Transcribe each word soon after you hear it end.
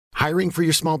Hiring for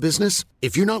your small business?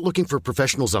 If you're not looking for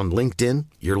professionals on LinkedIn,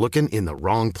 you're looking in the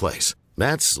wrong place.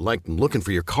 That's like looking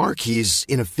for your car keys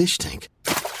in a fish tank.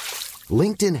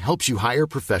 LinkedIn helps you hire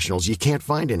professionals you can't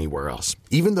find anywhere else,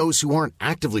 even those who aren't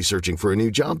actively searching for a new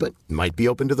job but might be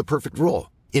open to the perfect role.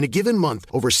 In a given month,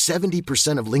 over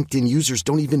 70% of LinkedIn users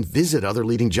don't even visit other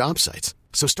leading job sites.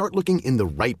 So start looking in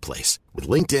the right place. With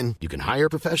LinkedIn, you can hire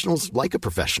professionals like a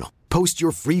professional. Post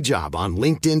your free job on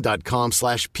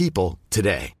linkedin.com/people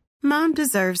today. Mom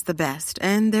deserves the best,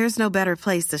 and there's no better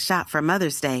place to shop for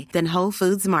Mother's Day than Whole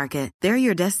Foods Market. They're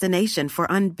your destination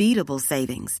for unbeatable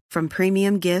savings, from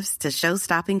premium gifts to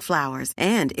show-stopping flowers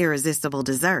and irresistible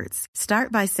desserts.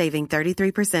 Start by saving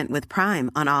 33% with Prime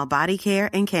on all body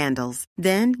care and candles.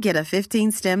 Then get a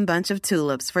 15-stem bunch of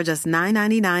tulips for just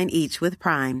 $9.99 each with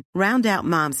Prime. Round out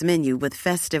Mom's menu with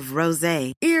festive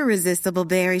rosé, irresistible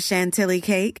berry chantilly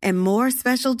cake, and more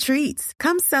special treats.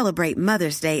 Come celebrate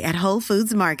Mother's Day at Whole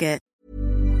Foods Market.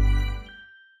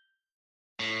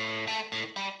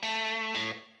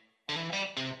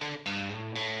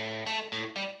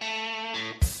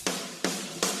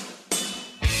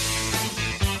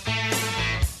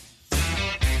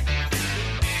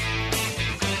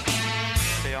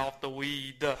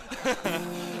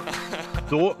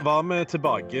 Da var vi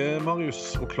tilbake,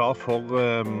 Marius, og klar for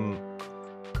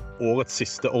årets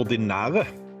siste ordinære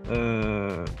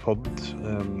podd.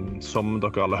 Som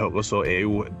dere alle hører, så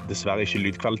jo dessverre ikke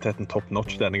lydkvaliteten top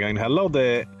notch denne gangen heller.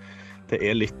 Det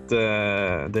litt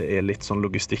sånn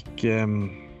logistikk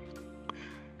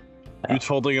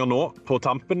utfordringer nå på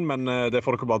tampen, men det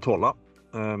får dere bare tåle.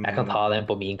 Jeg kan ta den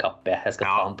på min kappe. Jeg skal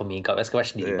ta den på min kappe. Jeg skal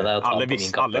være snill med deg og ta den på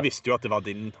min kappe. Alle visste jo at det var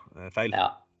din feil.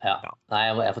 Ja. Nei,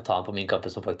 jeg får ta den på min kappe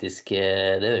som faktisk,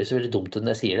 det høres jo veldig dumt ut når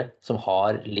jeg sier det, som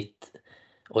har litt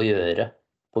å gjøre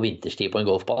på vinterstid på en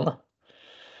golfbane.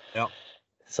 Ja.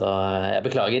 Så jeg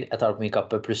beklager, jeg tar det på min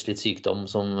kappe, pluss litt sykdom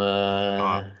som...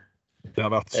 Det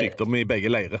har vært sykdom i begge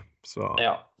leire. Så.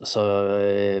 Ja,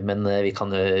 men vi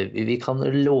kan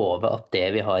love at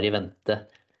det vi har i vente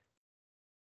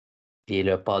i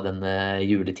løpet av denne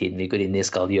juletiden vi går inn i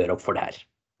skal gjøre opp for det her.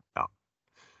 Ja.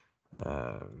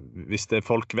 Hvis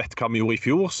folk vet hva vi gjorde i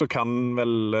fjor, så kan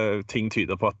vel ting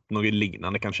tyde på at noe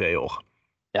lignende kan skje i år.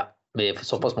 Ja,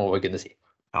 såpass må vi kunne si.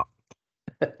 Ja.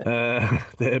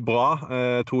 Det bra.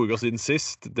 2 uker siden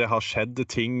sist. Det har skjedd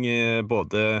ting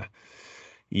både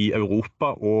i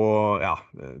Europa og,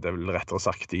 det vel rettere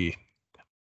sagt i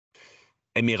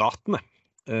Emiratene.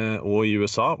 Og i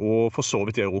USA, og for så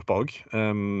vidt i Europa også.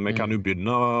 Vi kan jo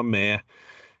begynne med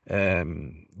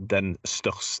den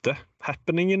største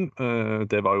happeningen.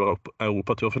 Det var jo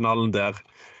Europaturfinalen der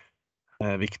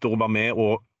Victor var med,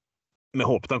 og vi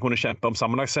håpet han kunne kjempe om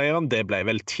sammenlagtseieren. Det ble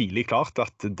vel tidlig klart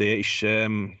at det ikke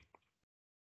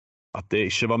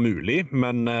var mulig,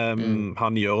 men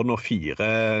han gjør nå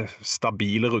 4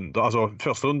 stabile runder. Altså,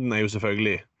 første runden jo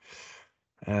selvfølgelig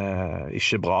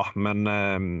ikke bra, men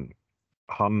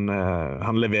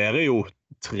han leverer jo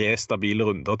 3 stabile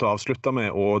runder til å avslutte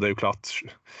med, og det jo klart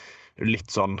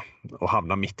litt sånn å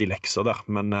havne midt i lekser der,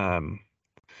 men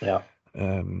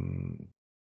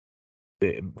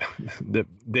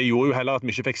det gjorde jo heller at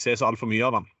vi ikke fikk se så alt for mye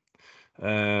av han.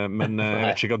 Men jeg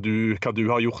vet ikke hva du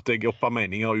har gjort deg opp av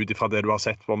meninger ut ifra det du har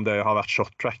sett på, om det har vært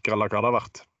shot tracker eller hva det har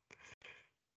vært.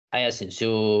 Nei, jeg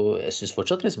synes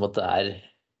fortsatt liksom at det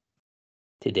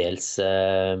til dels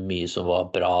mye som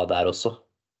var bra der også.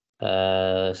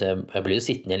 Så jeg blir jo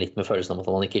sittende litt med følelsen om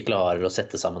at man ikke klarer å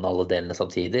sette sammen alle delene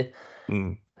samtidig.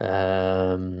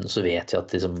 Så vet vi at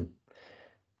liksom,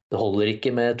 det holder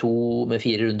ikke med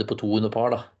 4 runder på 2 under par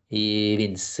da, i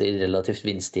relativt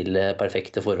vindstille,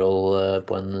 perfekte forhold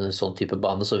på en sånn type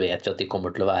bane, så vet vi at de kommer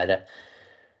til å være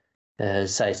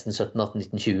 16, 17, 18,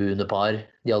 19, 20 under par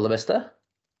de aller beste.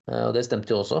 Og det stemte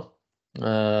jo også.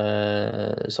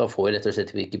 Så han får rett og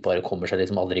slett ikke bare kommer seg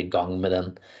liksom aldri i gang med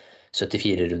den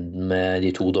 74-runden med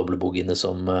de 2 dobbeltbogiene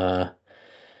som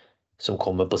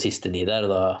kommer på siste 9 der,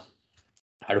 og da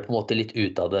du på en måte litt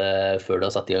ut av det før du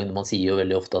har satt i gang. Man sier jo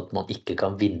veldig ofte at man ikke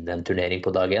kan vinne en turnering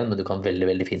på dag 1, men du kan veldig,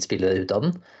 veldig fint spille det ut av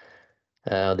den.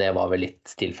 Og det var vel litt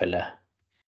tilfelle,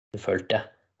 følte jeg.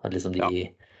 At liksom de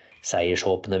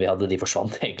seiershåpene vi hadde, de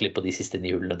forsvant egentlig på de siste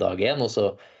 9 hullene dag 1, og så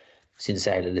synes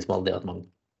jeg heller liksom aldri at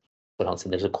for hans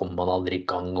del så kommer man aldri i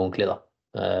gang ordentlig da.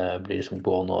 Blir liksom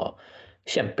gående og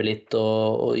kjempe litt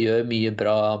og gjør mye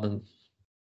bra, men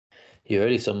gjør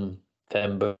liksom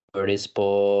 5 birdies på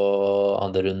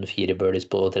andre runden, 4 birdies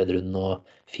på tredje runden og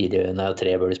 3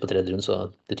 birdies på tredje runden, så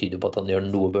det tyder på at han gjør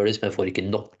noe birdies, men får ikke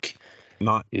nok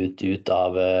ut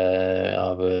av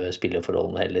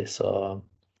spilleforholdene heller, så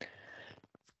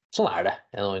sånn det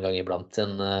en gang iblant.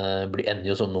 En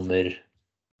ender jo som nummer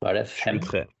Hva det, 5?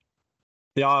 23.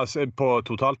 Ja, på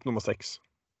totalt nummer 6.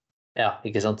 Ja,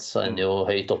 ikke sant? Så ender jo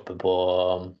høyt oppe på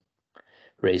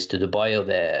Race to Dubai, og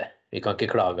vi kan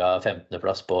ikke klage av 15.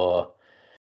 plass på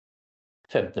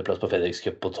FedEx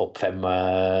Cup på topp 5,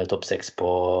 topp 6 på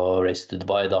Race to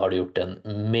Dubai. Da har du gjort en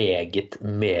meget,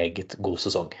 meget god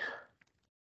sesong.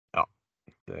 Ja,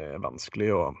 det er vanskelig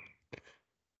å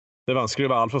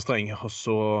være alt for streng, og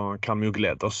så kan vi jo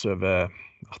glede oss over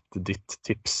at ditt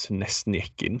tips nesten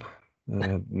gikk inn.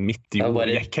 Mitt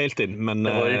gikk helt inn, men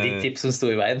det var ditt tips som sto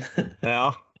i veien.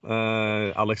 Ja,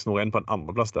 Alex Norén på en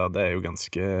andreplass der, det er jo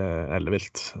ganske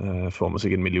ellevilt. Får med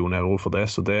seg €1 million for det,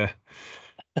 så det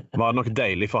var nok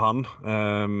deilig for han.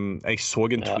 Jeg så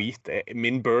en tweet.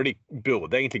 Min birdie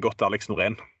burde egentlig gått til Alex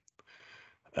Norén.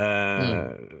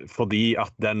 Fordi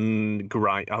at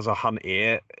han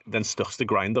er den største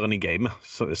grinderen i gamet,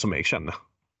 som jeg kjenner.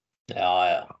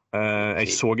 Ja. Jeg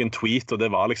så en tweet, og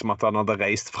det var liksom at han hadde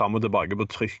reist fram og tilbake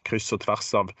på kryss og tvers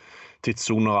av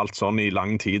tidssoner og alt sånn i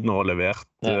lang tid nå, og levert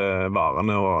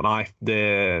varene. Og nei, det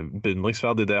er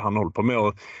beundringsverdig det han holder på med,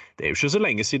 og det er jo ikke så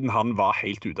lenge siden han var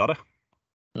helt ute av det.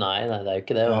 Nei, det er jo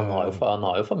ikke det. Han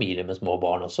har jo familie med små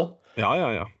barn også. Ja.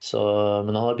 Så,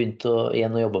 men han har begynt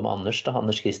igjen å jobbe med Anders,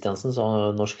 Anders Kristiansen,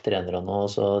 som norsk trener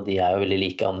nå, så de er jo veldig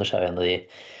like. Anders er jo en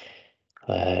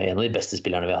av de beste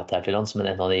spillerne vi har hatt her til lands, men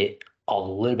en av de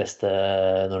aller beste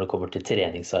når det kommer til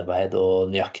treningsarbeid og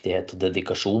nøyaktighet og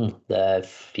dedikasjon. Det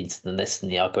finnes det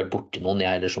nesten. Jeg har ikke vært borti noen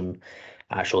eller som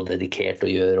er så dedikert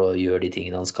og gjør de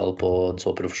tingene han skal på en så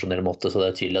profesjonell måte, så det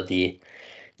er tydelig at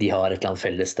de har et eller annet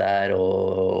felles der og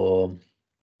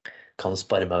kan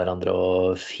spare med hverandre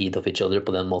og feed off each other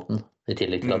på den måten. I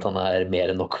tillegg til at han er mer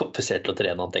enn nok kvalifisert til å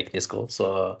trene han teknisk også. Så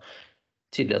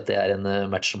tydelig at det er en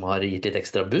match som har gitt litt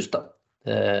ekstra boost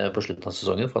på slutten av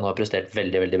sesongen, for han har prestert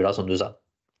veldig, veldig bra, som du sa.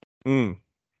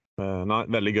 Nei,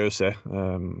 veldig gøy å se.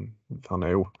 Han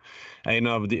er jo en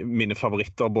av mine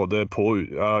favoritter, både på, i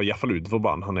hvert fall utenfor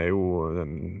banen. Han er jo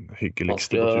den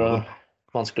hyggeligste på turen.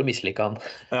 Vanskelig å mislike han.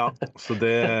 Ja, så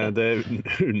det er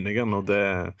underliggende, og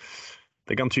det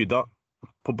kan tyde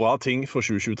på bra ting for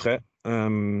 2023.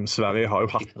 Sverige har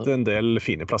jo hatt en del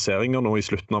fine plasseringer nå i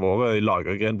slutten av året.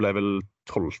 Lagergren ble vel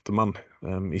 12. mann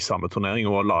i samme turnering,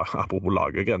 og apropos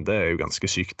Lagergren, det er jo ganske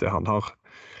sykt det han har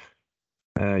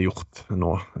gjort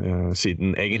nå,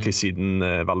 siden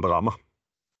Valderrama.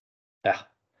 Ja,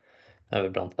 det er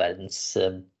vel blant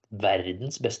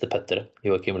verdens beste puttere.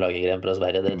 Joakim Lagergren fra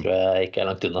Sverige, det tror jeg ikke er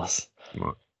langt unna.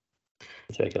 Nei.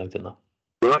 Det tror jeg ikke er langt unna.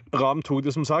 Rahm tok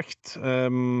det som sagt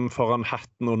foran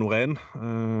Hatton og Norén.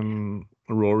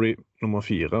 Rory nummer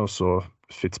 4, og så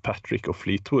Fitzpatrick og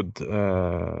Fleetwood.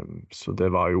 Så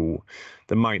det var jo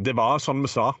det var sånn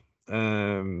vi sa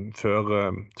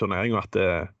før turneringen, at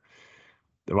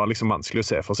det var liksom vanskelig å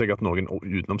se for seg at noen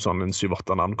utenom sånn en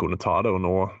 7-8 navn kunne ta det, og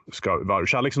nå var jo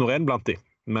ikke Alex Norén blant de,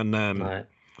 men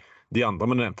de andre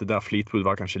vi nevnte der, Fleetwood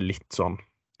var kanskje litt sånn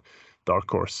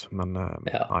dark horse, men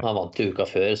han vant jo uka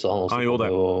før, så han går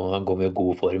med jo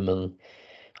god form, men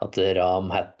at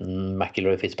Rahm, Hatton,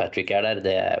 McIlroy og Fitzpatrick er der,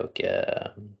 det er jo ikke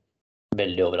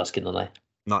veldig overraskende,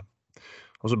 Nei.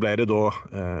 Og så ble det da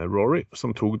Rory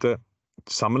som tok det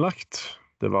sammenlagt.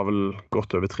 Det var vel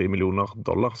godt over $3 millioner,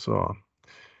 så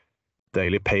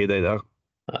deilig payday der.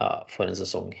 Ja, for en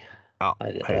sesong. Ja,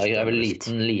 det er vel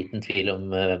liten tvil om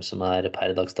hvem som er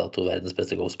per dags dato verdens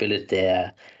beste golfspiller.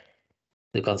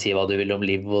 Du kan si hva du vil om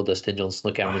Liv og Dustin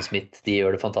Johnson og Cameron Smith, de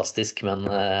gjør det fantastisk, men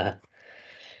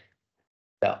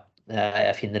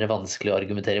jeg finner det vanskelig å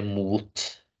argumentere mot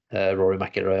Rory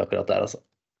McIlroy akkurat der, altså.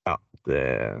 Ja,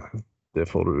 det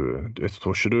får du. Jeg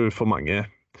tror ikke du får mange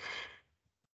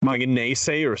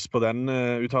naysayers på den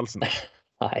uttalelsen.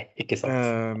 Nei, ikke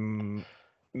sant.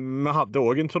 Vi hadde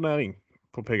også en turnering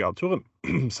på PGA-turen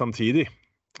samtidig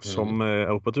som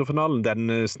Europaturfinalen.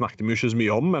 Den snakket vi ikke så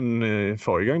mye om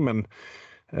forrige gang, men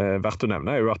verdt å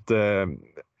nevne er jo at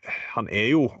han er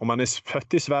jo, om han er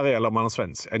født i Sverige eller om han er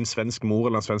en svensk mor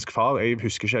eller en svensk far, jeg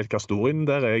husker ikke helt hva storyen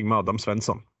der er med Adam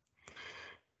Svensson.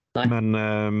 Nei. Men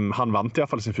han vant i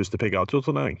hvert fall sin første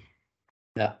PGA-turturnering.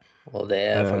 Ja, og det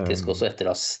er faktisk også etter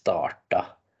å ha startet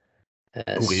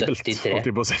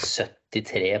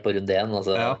 73 på runde 1,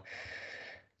 altså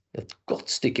et godt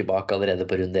stykke bak allerede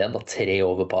på runde 1, 3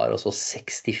 over par, og så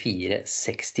 64,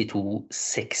 62,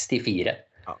 64.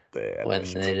 Ja, og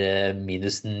ender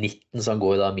minus 19, så han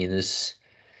går jo da minus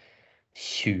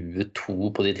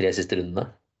 22 på de 3 siste rundene.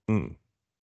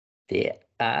 Det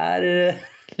er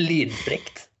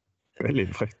lynfrekt. Det er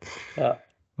lynfrekt. Ja.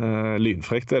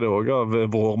 Lynfrekt er det også av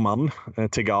vår mann,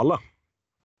 Tegala.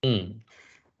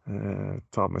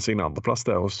 Tar med sin andreplass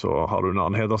der, og så har du en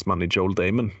annen hedersmann i Joel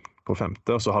Damon. på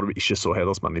femte, og så har du ikke så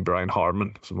hedersmann i Brian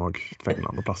Harmon, som også fikk en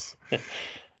andre plass.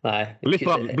 Nei. Litt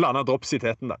blandet drops i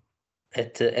teten der.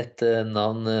 Et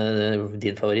navn,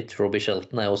 din favoritt, Robbie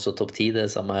Shelton, er også topp 10. Det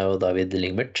samme er jo David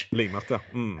Lingmert. Lingmert, ja.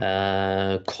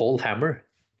 Cole Hammer,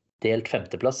 delt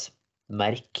femteplass.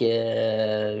 Merk,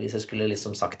 hvis jeg skulle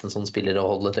liksom sagt en sånn spiller å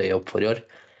holde et øye opp for i år,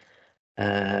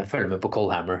 følg med på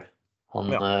Cole Hammer.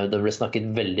 Det ble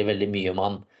snakket veldig, veldig mye om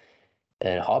han.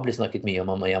 Har blitt snakket mye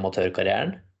om han i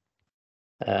amatørkarrieren.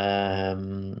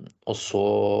 Og så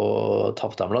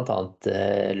tappte han blant annet,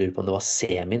 jeg lurer på om det var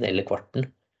semien eller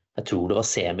kvarten. Jeg tror det var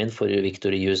semien for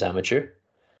Victor i US Amateur.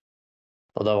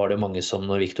 Og da var det mange som,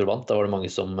 når Victor vant, da var det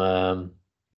mange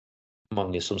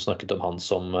som snakket om han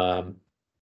som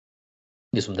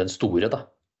liksom den store da.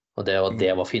 Og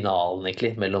det var finalen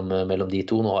egentlig mellom de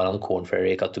to. Nå har han Corn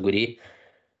Ferry-kategori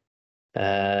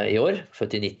i år,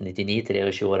 født i 1999,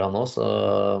 23 år han også,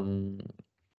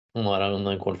 så nå har han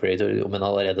en Corn Ferry, men han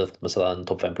har allerede fått med seg en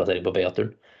topp 5-plassering på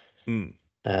PGA-turen.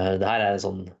 Det her er en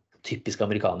sånn typisk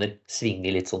amerikaner,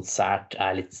 svinger litt sånn sært,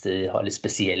 har litt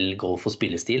spesiell golf- og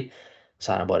spillestil,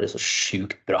 så er han bare så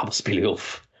sjukt bra på å spille golf.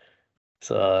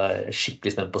 Så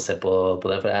skikkelig spent på å se på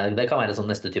det, for det kan være sånn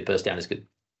neste type stjerneskudd.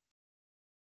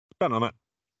 Spennende.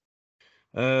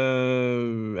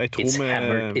 Jeg tror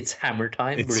It's hammer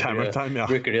time, It's hammer time, ja.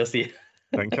 Bruker de å si.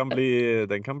 Den kan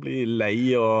bli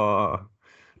lei og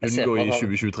unngå i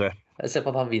 2023. Jeg ser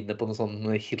på at han vinner på noe sånn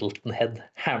Hilton Head.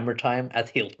 Hammer time at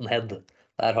Hilton Head.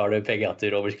 Der har du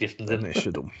PGA-tur-overskriften din. Den er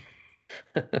ikke dum.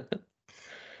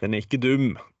 Den er ikke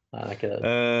dum. Nei, det er ikke det.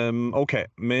 Ok,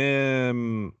 vi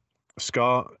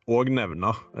skal også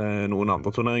nevne noen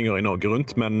andre turneringer i Norge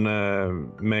rundt, men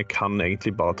vi kan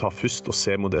egentlig bare ta først og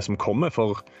se mot det som kommer,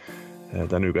 for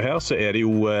denne uka her så er det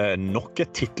jo nok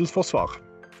et titelforsvar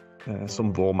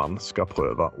som vår mann skal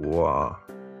prøve å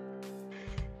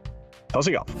ta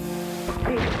seg av.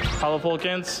 Hallo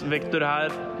folkens, Victor her.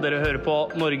 Dere hører på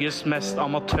Norges mest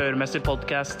amatørmessige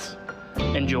podcast.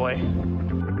 Enjoy.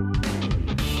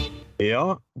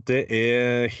 Ja, det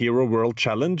er Hero World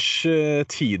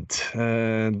Challenge-tid.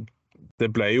 Det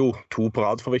ble jo 2 på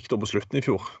rad for Victor på slutten i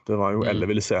fjor. Det var jo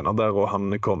 11 scener der, og han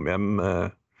kom hjem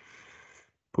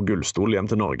på gullstol hjem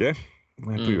til Norge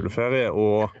på juleferie.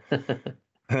 Og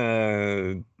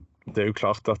det er jo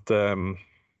klart at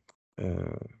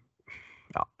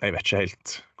ja, jeg vet ikke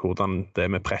helt hvordan det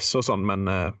er med press og sånn, men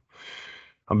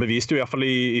han beviste jo i hvert fall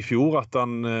i fjor at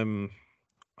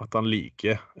han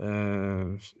liker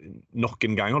nok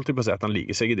en gang, holdt jeg på å si, at han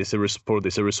liker seg på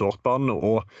disse resortbanene,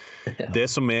 og det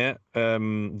som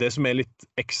er litt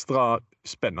ekstra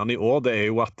spennende i år, det er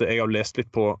jo at jeg har lest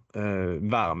litt på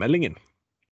værmeldingen.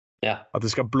 Ja. At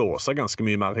det skal blåse ganske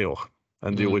mye mer i år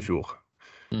enn det gjorde i fjor.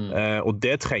 Og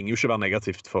det trenger jo ikke være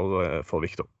negativt for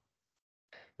Victor.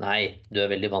 Nei, du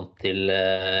er veldig vant til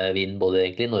vind både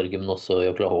egentlig i Norge, men også i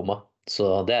Oklahoma. Så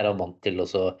det er han vant til. Og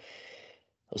så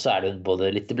er det både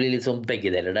litt, det blir litt sånn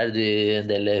begge deler der. En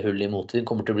del hull i motvind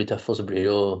kommer til å bli tøff, og så blir det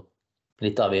jo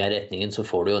litt avhengig av retningen, så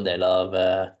får du jo en del av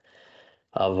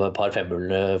par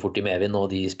 5-hullene fort i medvind, og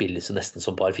de spilles nesten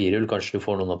som par 4-hull. Kanskje du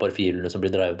får noen av par 4-hullene som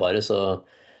blir drivbare,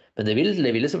 men det vil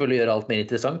selvfølgelig gjøre alt mer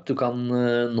interessant. Du kan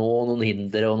nå noen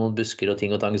hindre og noen busker og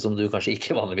ting og tang som du kanskje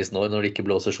ikke vanligvis når det ikke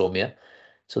blåser så mye.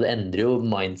 Så det endrer jo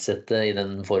mindsetet i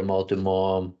den form av at du må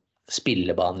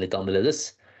spille banen litt annerledes.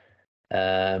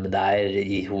 Men det er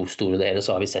i store deler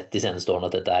så har vi sett de seneste årene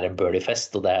at dette er en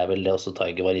birdie-fest, og det er vel det også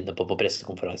Tiger var inne på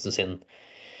pressekonferansen sin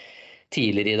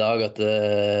tidligere i dag, at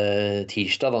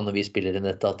tirsdag da når vi spiller inn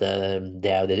dette, at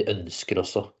det er jo det de ønsker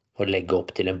også, å legge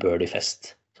opp til en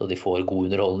birdie-fest, så de får god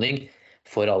underholdning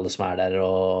for alle som er der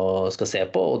og skal se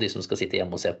på, og de som skal sitte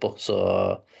hjemme og se på. Så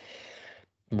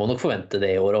må nok forvente det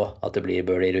i år også, at det blir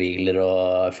birdier og eagler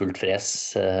og fullt fres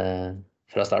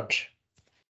fra start.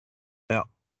 Ja,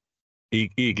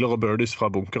 eagler og birdies fra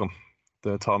bunkeren.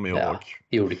 Det tar vi jo også.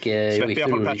 Slipper i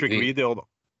hvert fall Patrick Reed i år da.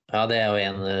 Ja, det er jo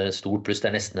en stor pluss. Det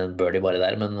er nesten en birdie bare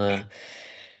der,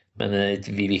 men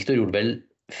Victor gjorde vel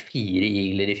 4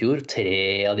 eagler i fjor,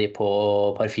 3 av de på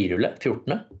par 4-hullet,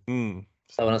 14.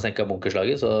 Så var han senket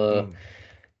bunkerslaget, så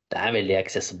det er en veldig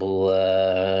accessible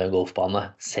golfbane.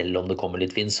 Selv om det kommer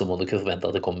litt vind, så må du ikke forvente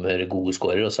at det kommer gode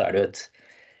scorer, og så er det jo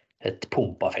et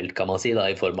pumpa felt, kan man si, da,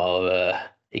 i form av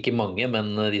ikke mange,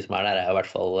 men de som er der er i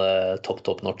hvert fall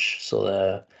top notch, så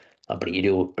da blir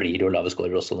det jo lave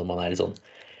scorer også når man er i sånn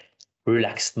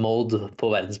relaxed mode på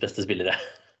verdens beste spillere.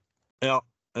 Ja,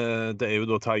 det er jo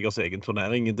da Tigers egen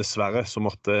turnering. Dessverre så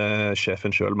måtte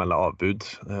sjefen selv melde avbud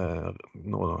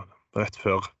nå rett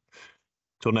før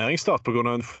turneringsstart på grunn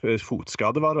av en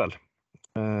fotskade, var det vel.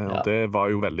 Og det var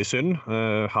jo veldig synd.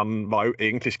 Han var jo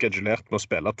egentlig skedulert med å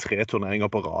spille 3 turneringer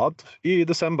på rad i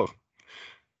desember.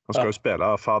 Han skal jo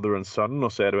spille Father and Son,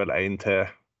 og så det vel en til...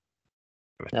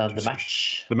 The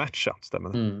Match. The Match, ja,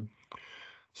 stemmer det.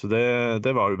 Så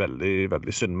det var jo veldig,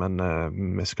 veldig synd, men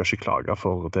vi skal ikke klage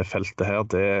for det feltet her.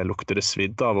 Det lukter det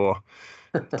svidd av, og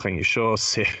trenger ikke å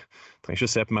se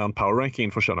på mer enn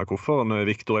power-rankingen for å skjønne hvorfor. Når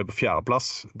Victor på 4. plass,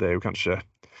 det jo kanskje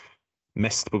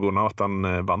mest på grunn av at han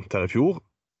vant her i fjor.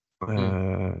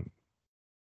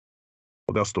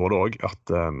 Og der står det også at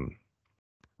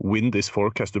wind is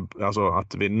forecast, altså at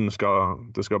vinden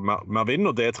det skal mer vind,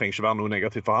 og det trenger ikke være noe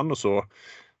negativt for han, og så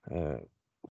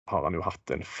har han jo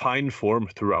hatt en fine form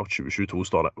throughout 2022,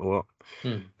 står det. Og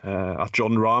at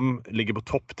Jon Rahm ligger på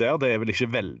topp der, det vel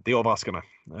ikke veldig overraskende.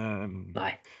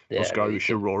 Nei. Da skal jo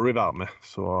ikke Rory være med,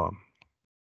 så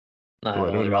da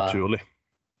det vel naturlig.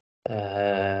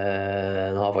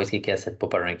 Nå har faktisk ikke jeg sett på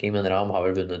power-ranking, men Rahm har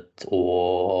vel vunnet,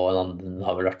 og han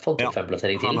har vel i hvert fall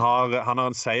 5-plassering til. Han har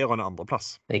en seier og en 2. plass.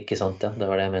 Ikke sant, ja. Det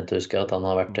var det jeg mente å huske, at han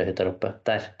har vært høyt der oppe.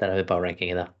 Der har vi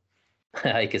power-rankingen, ja.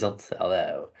 Ja, ikke sant? Ja, det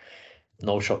jo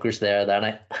no shockers der,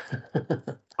 nei.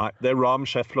 Nei, det Rahm,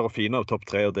 Scheffler og Finau topp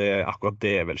 3, og akkurat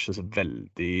det vel ikke så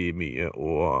veldig mye å...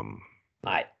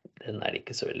 Nei, den det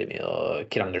ikke så veldig mye å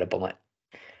krangle på, nei.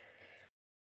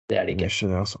 Det det ikke. Det ikke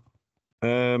det, altså.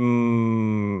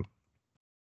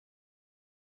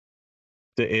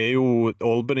 Det jo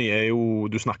Albany jo,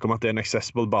 du snakker om at det en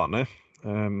accessible bane.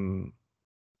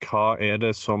 Hva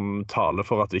det som taler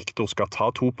for at Victor skal ta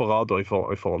 2 på rad i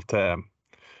forhold til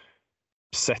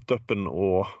setupen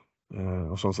og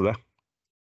sånn som det?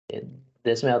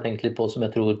 Det som jeg har tenkt litt på, som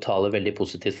jeg tror taler veldig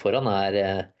positivt for han,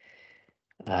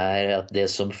 at det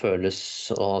som føles,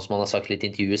 og som han har sagt litt i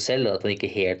intervjuet selv, at han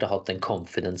ikke helt har hatt den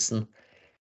confidencen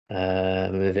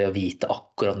ved å vite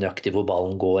akkurat nøyaktig hvor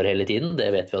ballen går hele tiden. Det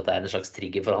vet vi at det en slags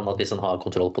trigger for han, at hvis han har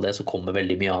kontroll på det, så kommer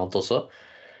veldig mye annet også.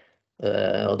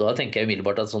 Og da tenker jeg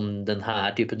umiddelbart at denne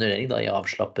type turnering, i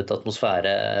avslappet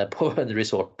atmosfære på en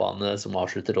resortbane som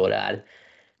avslutter året,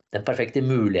 den perfekte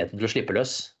muligheten til å slippe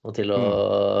løs, og til å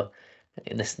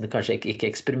nesten kanskje ikke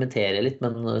eksperimentere litt,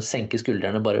 men senke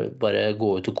skuldrene, bare gå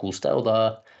ut og kose deg, og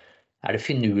da det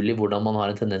finurlig hvordan man har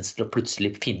en tendens til å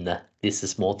plutselig finne disse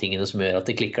små tingene som gjør at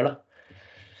det klikker da.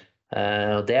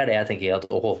 Og det det jeg tenker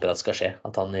og håper at skal skje,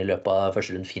 at han i løpet av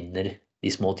første runde finner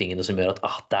de små tingene som gjør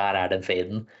at der den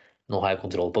faden, nå har jeg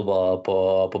kontroll på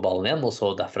ballen igjen, og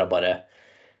så derfra bare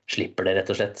slipper det rett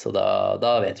og slett. Så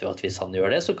da vet vi at hvis han gjør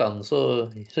det, så kan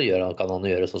han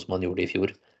gjøre sånn som han gjorde i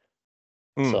fjor.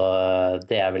 Så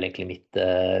det vel egentlig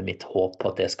mitt håp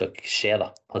at det skal skje da,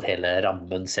 at hele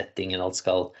rammen, settingen, alt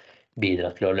skal bidra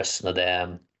til å løsne det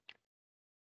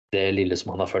lille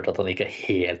som han har følt at han ikke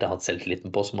helt har hatt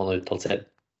selvtilliten på, som han har uttalt selv.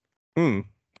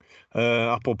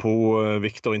 Apropos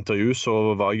Victor-intervju, så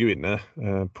var jeg jo inne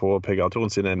på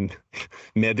PGA-turen sine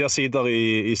mediasider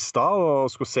i stad,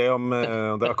 og skulle se om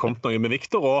det har kommet noe med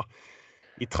Victor, og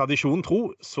i tradisjon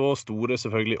tro så sto det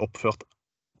selvfølgelig oppført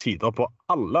tider på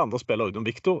alle andre spillere utenom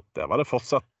Victor. Der var det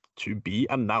fortsatt to be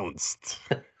announced.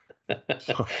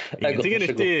 Ingenting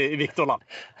nytt i Victorland.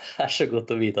 Det så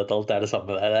godt å vite at alt det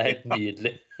samme der. Det helt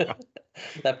nydelig.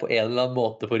 Det på en eller annen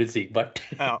måte forutsigbart.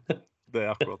 Ja, det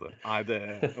akkurat det. Nei,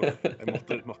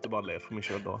 jeg måtte bare le for meg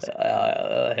selv da. Altså. Ja,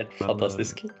 helt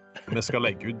fantastisk. Vi skal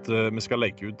legge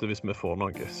ut hvis vi får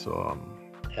noe, så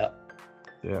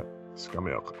det skal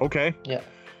vi gjøre. Ok. Ja.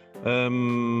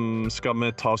 Skal vi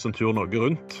ta oss en tur noe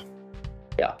rundt?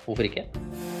 Ja, hvorfor ikke?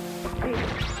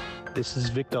 This is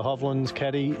Victor Hovland's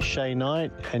caddy, Shay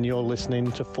Knight, and you're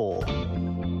listening to 4.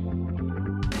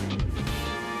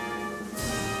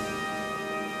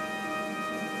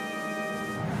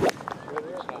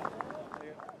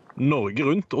 Norge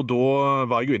rundt, og da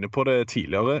var jeg jo inne på det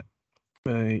tidligere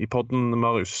i podden,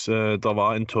 Marius. Det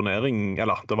var en turnering,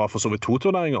 eller det var for så vidt 2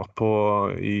 turneringer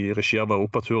i regi av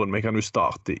Europaturen. Vi kan jo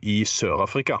starte i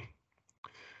Sør-Afrika.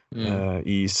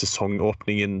 I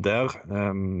sesongåpningen der,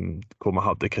 hvor vi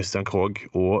hadde Christian Krogh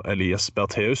og Elias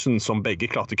Bertheussen, som begge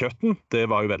klarte cutten. Det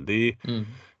var jo veldig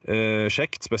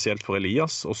kjekt, spesielt for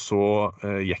Elias, og så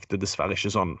gikk det dessverre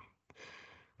ikke sånn.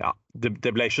 Ja, det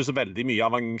ble ikke så veldig mye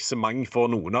avansement for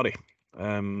noen av de.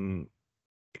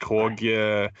 Krogh,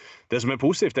 det som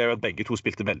positivt jo at begge to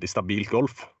spilte veldig stabilt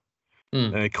golf.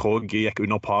 Krogh gikk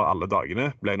under par alle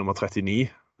dagene, ble nummer 39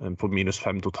 på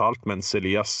 -5 totalt, mens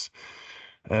Elias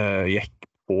gikk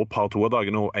på par 2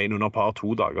 dagene og 1 under par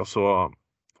 2 dager, så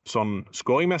sånn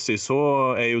scoringmessig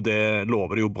så jo det,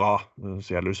 lover det jo bra.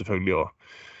 Så gjelder det selvfølgelig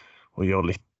å gjøre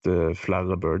litt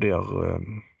flere birdier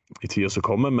i tiden som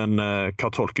kommer, men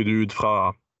hva tolker du ut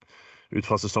fra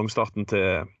sesongstarten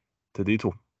til de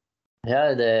to?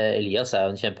 Ja, Elias jo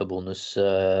en kjempebonus.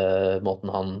 Måten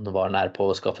han var nær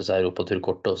på å skaffe seg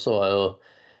Europaturkortet også, var jo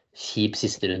kjip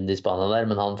siste runde i Spania der,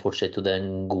 men han fortsetter jo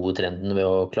den gode trenden ved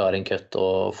å klare en cut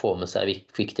og få med seg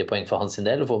viktige poeng for hans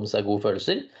del, og få med seg gode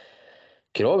følelser.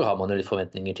 Krog har man jo litt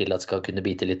forventninger til at skal kunne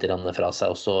bite litt fra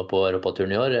seg også på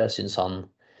Europaturen i år. Jeg synes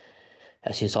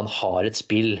han har et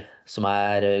spill som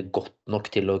godt nok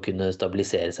til å kunne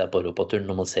stabilisere seg på Europaturen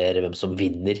når man ser hvem som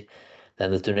vinner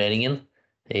denne turneringen.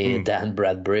 I Dan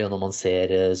Bradbury, og når man ser,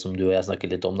 som du og jeg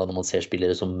snakket litt om, da, når man ser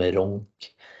spillere som Ronk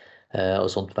og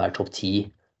sånt hver topp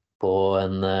 10 på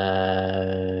en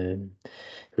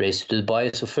Race to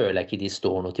Dubai, så føler jeg ikke de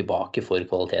står noe tilbake for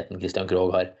kvaliteten Christian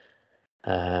Krog har.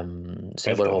 Så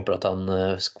jeg bare håper at han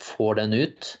får den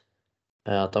ut,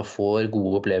 at han får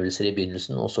gode opplevelser i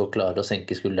begynnelsen, og så klarer å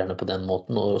senke skuldrene på den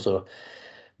måten, og så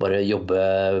bare jobbe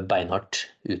beinhardt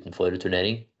utenfor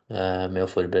turnering med å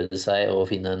forberede seg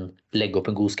og legge opp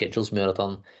en god schedule som gjør at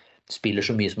han spiller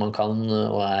så mye som han kan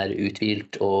og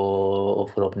uthvilt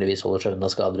og forhåpentligvis holder seg unna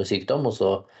skader og sykdom, og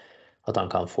så at han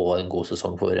kan få en god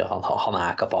sesong, for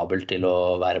han kapabel til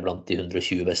å være blant de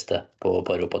 120 beste på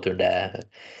Europaturen,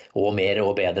 og mer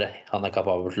og bedre. Han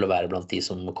kapabel til å være blant de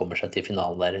som kommer seg til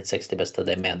finalen der, 60 beste.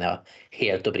 Det mener jeg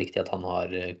helt oppriktig at han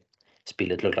har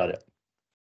spillet til å klare.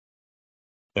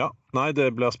 Ja, nei, det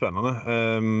blir spennende.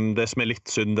 Det som litt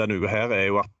synd denne uka her,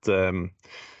 jo at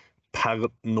per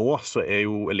nå så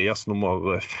jo Elias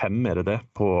nummer 5, det,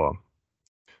 på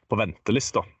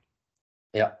ventelista.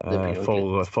 Ja, det blir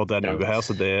jo for denne uka her,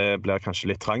 så det blir kanskje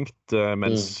litt trangt,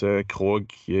 mens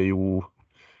Krog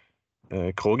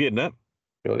Krog inne.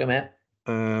 Krog med.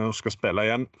 Og skal spille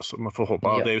igjen, så man får håpe.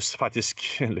 Ja. Det jo faktisk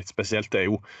litt spesielt, det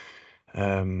jo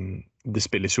det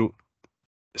spilles jo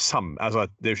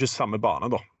altså det jo ikke samme bane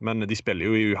da, men de spiller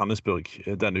jo i Johannesburg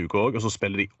denne uka også, og så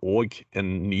spiller de også en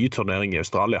ny turnering i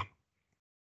Australia.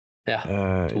 Ja,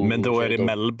 men da det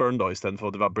Melbourne da, i stedet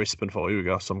for det var Brisbane forrige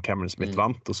uke som Cameron Smith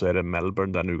vant, og så det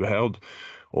Melbourne denne uka her.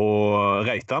 Og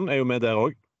Reitan jo med der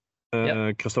også.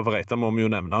 Kristoffer Reitan må vi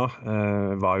jo nevne,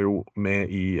 var jo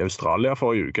med i Australia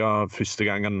forrige uke, første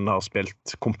gang han har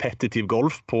spilt competitive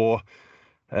golf på,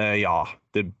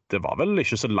 det var vel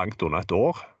ikke så langt under et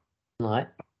år. Nei.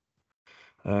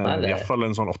 I hvert fall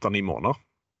en sånn 8-9 måneder.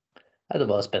 Det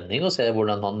var spenning å se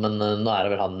hvordan men nå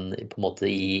det vel han på en måte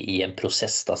i en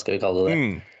prosess, da skal vi kalle det.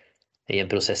 I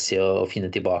en prosess i å finne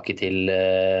tilbake til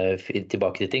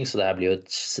ting, så det her blir jo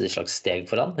et slags steg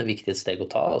for han, et viktig steg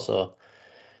å ta, og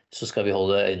så skal vi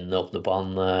holde øynene åpne på han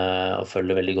og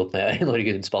følge veldig godt med i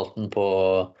Norge Rundt-spalten på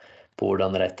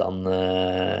hvordan Reitan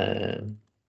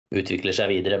utvikler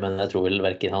seg videre, men jeg tror vel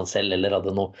hverken han selv eller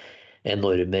hadde noe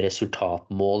enorme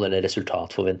resultatmål eller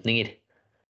resultatforventninger.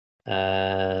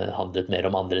 Handlet mer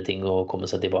om andre ting å komme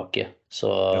seg tilbake, så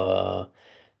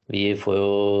vi får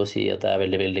jo si at det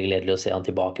veldig, veldig gledelig å se han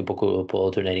tilbake på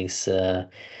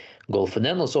turneringsgolfen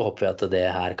igjen, og så håper vi at det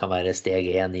her kan være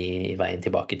steg 1 i veien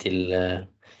tilbake til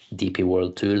DP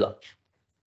World Tour da.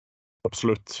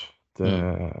 Absolutt, det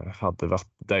hadde vært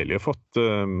deilig å fått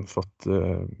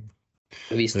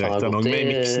Reitan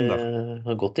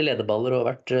har gått i lederballer og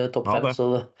vært topp 5, så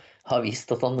det har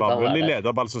vist at han var vel i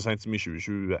lederball så sent som i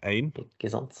 2021. Ikke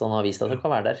sant, så han har vist at han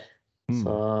kan være der.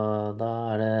 Så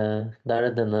da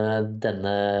det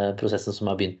denne prosessen som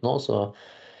har begynt nå, så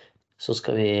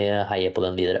skal vi heie på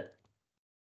den videre.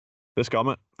 Det skal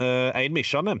vi. En vi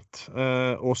ikke har nevnt,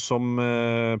 og som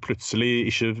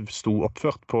plutselig ikke stod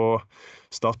oppført på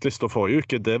startlista forrige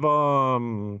uke, det var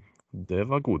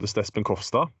godeste Espen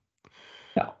Kofstad.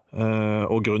 Ja.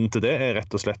 Og grunnen til det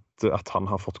rett og slett at han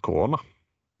har fått korona.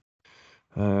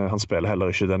 Han spiller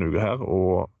heller ikke denne uka her,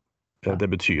 og det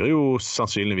betyr jo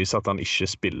sannsynligvis at han ikke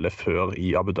spiller før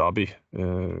i Abu Dhabi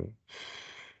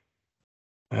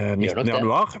 19.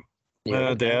 januar.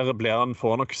 Der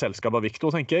får nok selskap av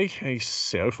Victor, tenker jeg. Jeg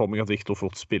ser jo for meg at Victor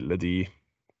fort spiller de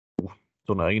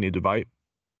turneringene i Dubai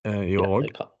i år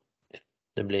også.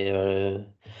 Det blir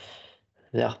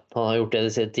han har gjort det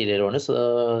de tidligere årene, så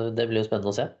det blir jo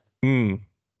spennende å se.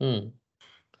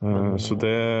 Så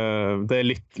det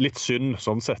litt synd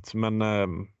sånn sett, men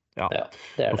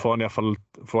nå får han i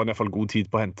hvert fall god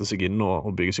tid på å hente seg inn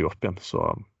og bygge seg opp igjen,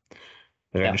 så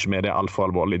jeg regner ikke med det alt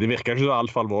for alvorlig. Det virker ikke så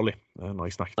alt for alvorlig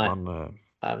når jeg snakket med han.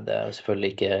 Nei, men det jo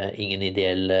selvfølgelig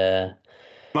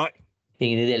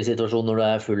ingen ideell situasjon når du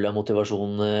full av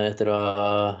motivasjon etter å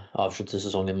ha avsluttet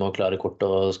sesongen med å klare kort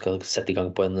og skal sette i gang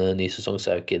på en ny sesong,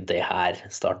 så jo ikke det her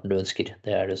starten du ønsker.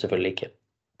 Det det selvfølgelig ikke.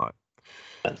 Nei.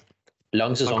 Men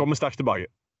lang sesong. Han kommer sterkt tilbake.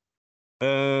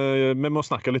 Vi må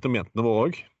snakke litt om jentene våre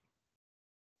også.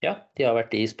 Ja, de har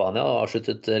vært i Spania og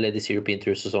avsluttet Ladies European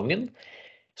Tour-sesongen.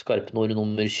 Skarpnord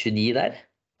nummer 29 der.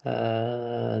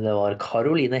 Det var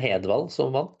Caroline Hedvald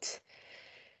som vant,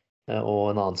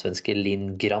 og en annen svenske,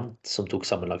 Linn Grant, som tok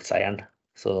sammenlagtseieren.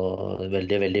 Så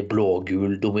veldig, veldig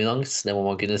blågul dominans, det må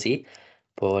man kunne si,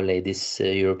 på Ladies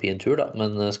European Tour, da.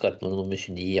 Men Skarpnord nummer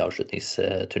 29 i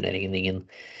avslutningsturneringen.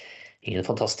 Ingen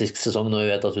fantastisk sesong når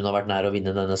vi vet at hun har vært nær å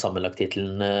vinne denne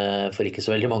sammenlagttitelen for ikke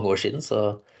så veldig mange år siden,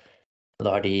 så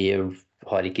da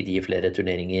har ikke de flere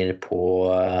turneringer på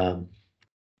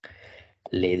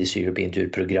Ladies European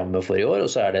Tour-programmet for i år, og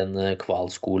så er det en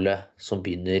kvalskole som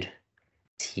begynner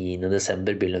 10.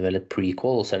 desember, begynner vel et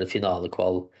pre-qual, og så er det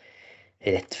finalekval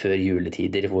rett før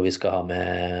juletider, hvor vi skal ha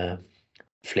med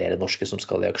flere norske som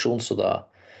skal i aksjon, så da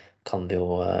kan vi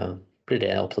jo, blir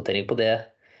det en oppdatering på det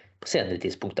på senere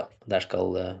tidspunkt da. Der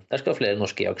skal flere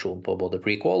norske i aksjon på både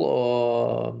pre-qual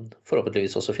og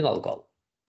forhåpentligvis også finalekval.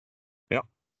 Ja.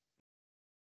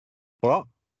 Bra.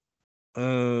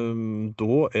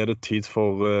 Da er det tid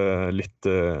for litt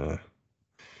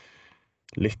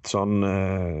sånn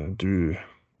du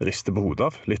rister på hodet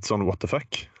av. Litt sånn what the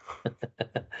fuck.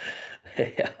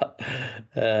 Ja.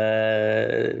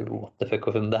 What the fuck.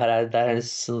 Det er en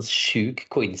sånn syk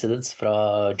coincidence fra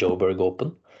Joburg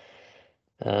Open.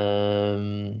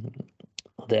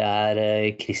 Det er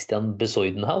Christian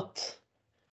Bezuidenhout.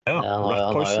 Ja, han har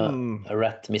jo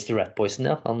Mr. Rat Poison,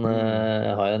 ja. Han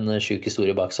har jo en syk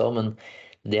historie bak seg, men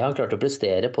det han klarte å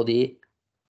prestere på de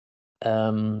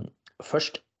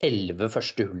først 11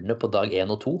 første hullene på dag 1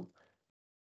 og 2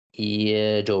 i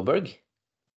Joburg.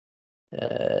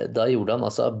 Da gjorde han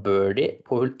altså birdie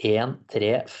på hull 1,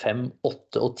 3, 5,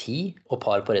 8 og 10 og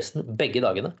par på resten, begge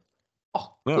dagene.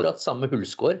 Akkurat samme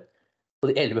hullscore på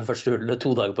de 11 første hullene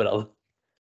 2 dager på rad.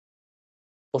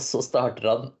 Og så starter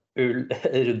han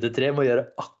runde 3 med å gjøre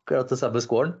akkurat det samme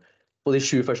scoren på de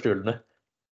 7 første hullene.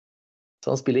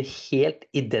 Så han spiller helt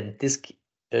identisk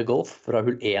golf fra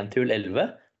hull 1 til hull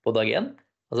 11 på dag 1.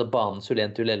 Altså banens hull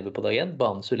 1 til hull 11 på dag 1,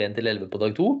 banens hull 1 til 11 på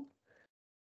dag 2,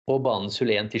 og banens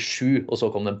hull 1 til 7, og så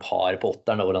kom det en par på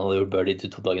 8-eren, hvor han hadde gjort birdie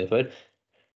til 2 dager før.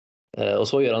 Og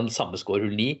så gjør han samme score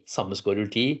hull 9, samme score hull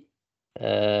 10,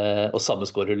 og samme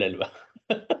score hull 11.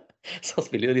 Så han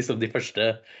spiller jo liksom de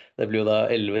første, det blir jo da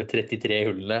 11-33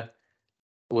 hullene,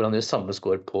 hvor han gjør samme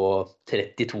score på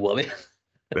 32 av dem.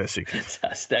 Det er sykt.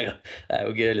 Det er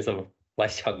jo ikke liksom, hva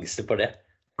er sjanse for det?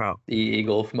 Ja. I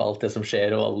golf med alt det som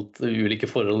skjer, og alt, ulike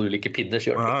forhold, ulike pinner, så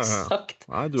gjør det eksakt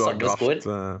samme score.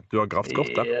 Du har gravt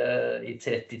godt der. I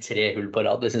 33 hull på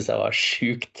rad, det synes jeg var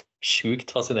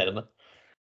sjukt fascinerende.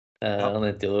 Han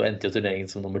endte jo turneringen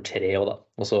som nummer 3 også da.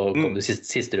 Og så kom det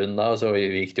siste runden da, og så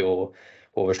gikk det jo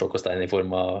over stokk og stein i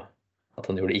form av at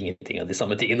han gjorde ingenting av de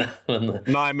samme tingene.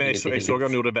 Nei, men jeg så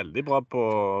han gjorde det veldig bra på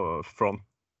front.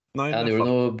 Nei, han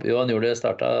gjorde det,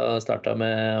 starta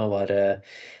med å være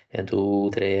 1, 2,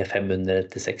 3, 500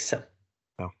 til 6,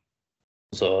 ja.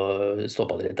 Så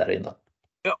stoppet det litt der inne.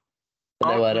 Ja.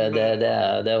 Det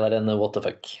var en what the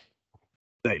fuck.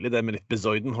 Deilig det med litt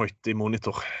Bezuidenhout i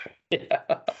monitor.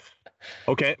 Ja.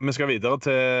 Ok, vi skal videre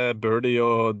til birdie,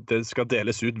 og det skal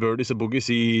deles ut birdies og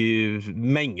boogies i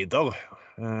mengder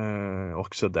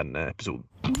også denne episoden.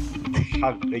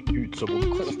 Herregud, så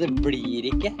vondt. Det blir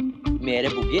ikke mer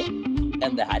boogie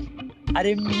enn det her. Er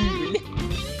det mulig?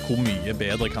 Hvor mye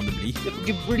bedre kan det bli? Det får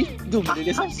ikke blitt dummere,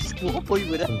 liksom. Så på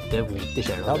jordet. Det er vondt i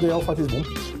sjelen. Ja, det gjør faktisk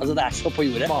vondt. Altså, det er så på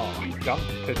jordet. Makan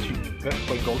til type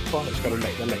på en golfbane skal du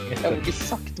lete lenge Jeg etter. har ikke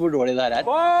sagt hvor dårlig det her er.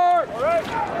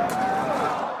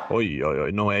 Oi,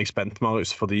 nå er jeg spent,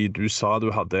 Marius, fordi du sa du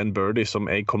hadde en birdie som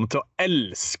jeg kommer til å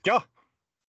elske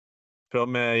før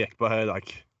vi gikk på her i dag.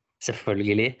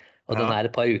 Selvfølgelig, og den er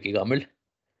et par uker gammel.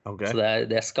 Okay. Så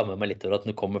det skammer meg litt over at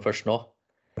den kommer først nå.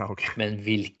 Ja, okay. Men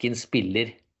hvilken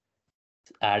spiller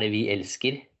er det vi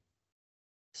elsker,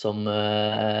 som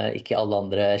ikke alle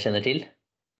andre kjenner til?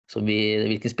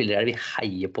 Hvilken spiller er det vi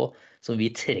heier på, som vi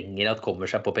trenger at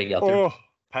kommer seg på PGA-turen?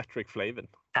 Patrick Flavin.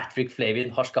 Patrick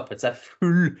Flavin har skaffet seg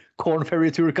full Corn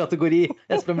Ferry Tour-kategori,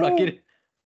 Espen Blakker.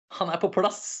 Han er på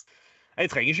plass.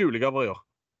 Jeg trenger ikke julegaver i år.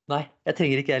 Nei, jeg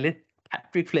trenger ikke heller.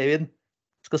 Patrick Flavin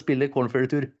skal spille Corn Ferry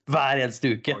Tour hver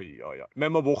eneste uke. Oi. Vi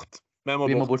må bort. Vi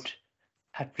må bort.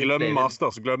 Glem Flavin.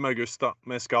 Masters, glem Augusta.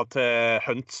 Vi skal til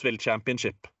Huntsville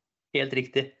Championship. Helt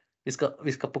riktig. Vi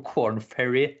skal på Corn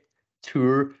Ferry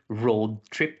Tour Road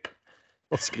Trip.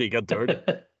 Og skrike dirty.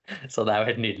 Så det er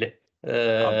jo helt nydelig.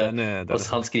 Den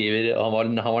han skriver, han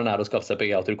var nær å skaffe seg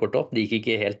PGA-turkort også. Det gikk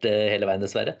ikke helt hele veien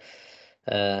dessverre.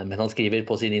 Men han skriver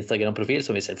på sin Instagram-profil,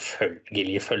 som vi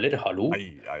selvfølgelig følger. Hallo.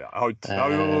 Jeg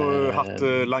har jo hatt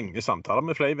lange samtaler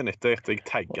med Flavin etter at jeg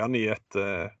tagget han i et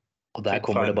Og der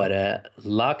kommer det bare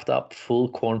locked up full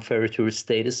Corn Ferry Tour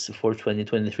status for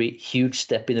 2023. Huge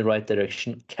step in the right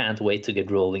direction. Can't wait to get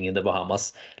rolling in the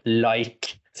Bahamas.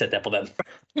 Like, setter jeg på den.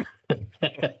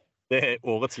 Det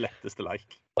årets letteste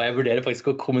like. Og jeg vurderer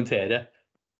faktisk å kommentere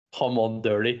Come on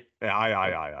dirty. Ja.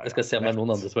 Jeg skal se om det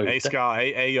noen andre som har gjort det.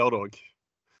 Jeg gjør det også.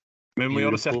 Men vi må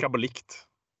gjøre det cirka på likt.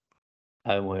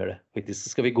 Ja, vi må gjøre det.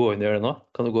 Faktisk, skal vi gå inn og gjøre det nå?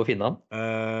 Kan du gå og finne han?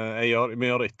 Vi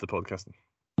gjør det etter podcasten.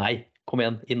 Nei, kom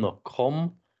igjen, inn nå.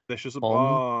 Kom. Det er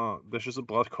ikke så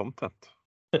bra content.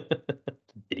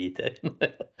 Drit jeg.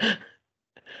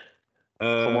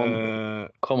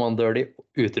 Come on dirty,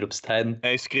 utropstegn.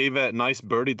 Jeg skriver nice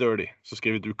birdie dirty, så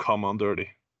skriver du come on dirty.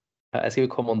 Jeg skriver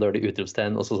come on dirty,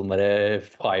 utropstegn, og så sånn der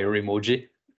fire emoji.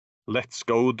 Let's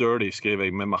go dirty, skriver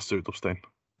jeg med masse utropstegn.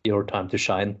 Your time to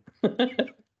shine.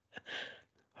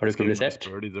 Har du publisert? Nice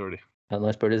birdie dirty. Ja,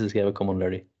 nice birdie, så skriver jeg come on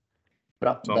dirty.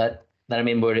 Bra, sånn. Der er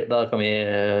min birdie. Da kan vi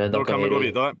gå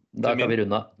videre. Da kan vi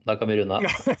runde. Jeg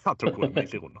tok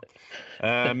egentlig runde.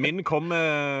 Min kommer...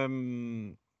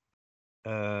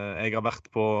 jeg har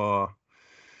vært på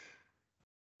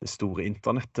det store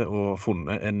internettet og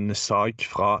funnet en sak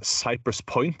fra Cypress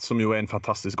Point, som jo er en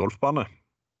fantastisk golfbane.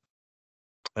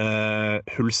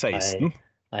 Hull 16.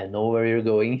 I know where you're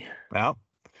going. Ja.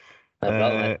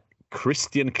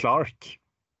 Christian Clark,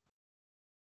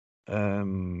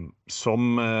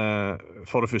 som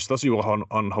for det første så gjorde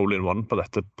han hole-in-one på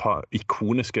dette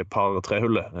ikoniske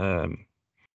par-3-hullet.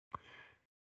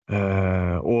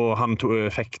 Og han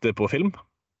fikk det på film.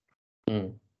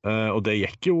 Og det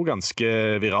gikk jo ganske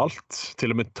viralt.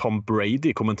 Til og med Tom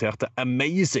Brady kommenterte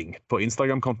amazing på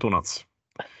Instagram-kontoen hans.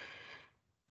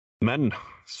 Men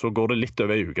så går det litt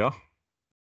over en uke.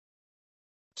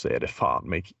 Så er det faen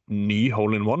meg ny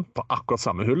hole-in-one på akkurat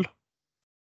samme hull.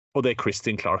 Og det er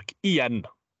Christian Clark igjen.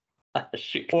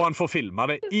 Og han får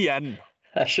filmet det igjen.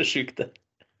 Det er så sykt det.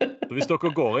 Så hvis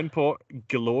dere går inn på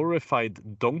Glorified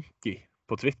Donkey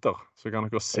på Twitter, så kan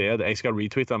dere se det. Jeg skal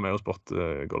retweete med og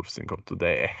spotte Golf sin konto.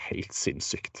 Det er helt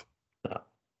sinnssykt. Ja.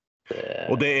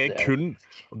 Og det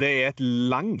er et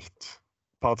langt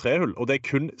par 3-hull, og det er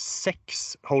kun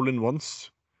 6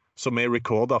 hole-in-ones som er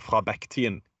rekordet fra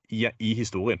backtiden i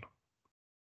historien.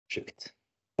 Sjukt.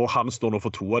 Og han står nå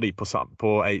for 2 av de på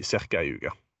cirka en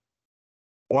uke.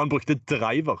 Og han brukte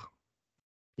driver.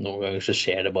 Noen ganger så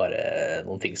skjer det bare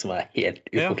noen ting som er helt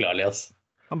uforklarlige. Altså.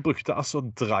 Han brukte altså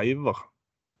driver.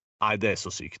 Nei, det er så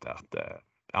sykt at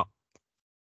ja.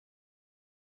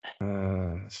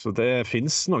 Så det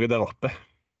finnes noe der oppe,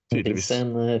 tydeligvis.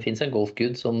 Det finnes en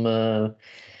golfgud som Per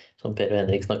og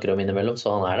Henrik snakker om innimellom,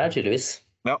 så han er der tydeligvis.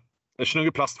 Ja, det er ikke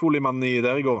noe plastfoliemann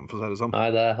der i går, for å si det sånn.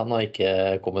 Nei, han har ikke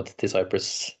kommet til Cypress.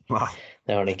 Nei.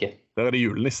 Det har han ikke. Der er det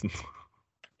julenissen.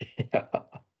 Ja.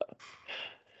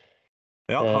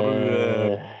 Ja, har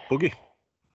du boogie?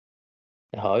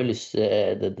 Jeg har jo lyst,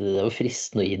 det er jo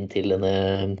fristende å gi den til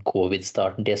denne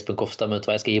covid-starten til Espen Kofstad, men vet du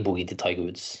hva, jeg skal gi boogie til Tiger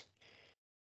Woods.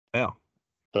 Ja.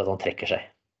 For at han trekker seg.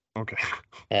 Ok.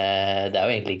 Det er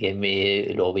jo egentlig ikke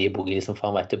mye lov å gi boogie, liksom, for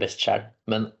han vet jo best selv,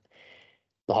 men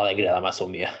nå hadde jeg gledet meg så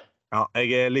mye. Ja, jeg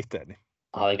er litt enig.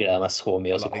 Jeg hadde gledet meg så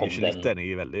mye, og så kom jeg er litt enig,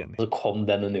 jeg er veldig enig. Så kom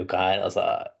denne uka her, altså,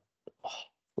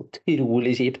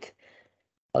 utrolig kjipt.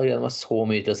 Jeg hadde gledet meg så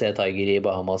mye til å se Tiger i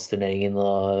Bahamas-turneringen,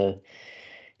 og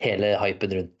hele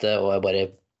hypen rundt det, og jeg bare,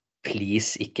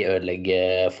 please, ikke ødelegge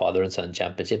Father and Son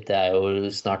Championship. Det er jo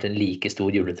snart en like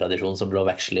stor juletradisjon som Love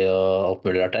Actually og alt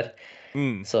mulig rart der.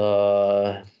 Så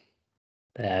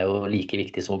det er jo like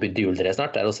viktig som å begynne juletreet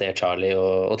snart, det er å se Charlie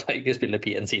og Tiger spille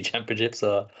PNC Championship,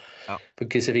 så får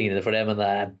krysse fingrene for det, men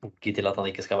det er bookie til at han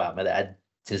ikke skal være med. Det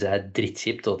synes jeg er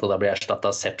drittkjipt, og da blir jeg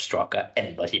erstattet av Sepp Straka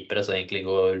enda kjipere, så egentlig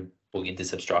går boogien til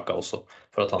Sepp Straka også,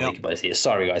 for at han ikke bare sier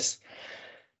sorry guys.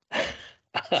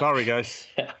 Sorry guys.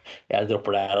 Jeg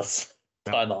dropper det her, altså.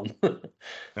 Ta en annen.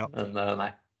 Men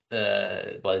nei,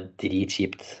 det var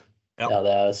dritkjipt. Jeg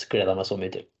hadde gledet meg så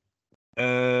mye til.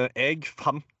 Jeg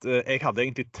hadde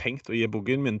egentlig tenkt å gi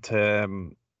boogien min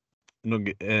til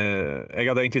noe, jeg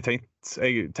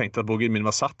tenkte at boogien min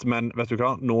var satt, men vet du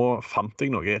hva, nå fant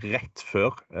jeg noe rett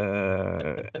før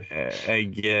vi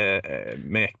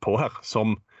gikk på her,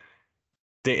 som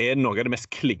det er noe av det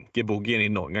mest klinke boogien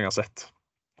jeg noen gang har sett.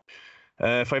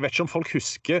 For jeg vet ikke om folk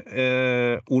husker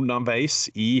underveis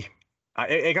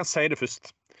jeg kan si det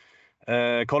først.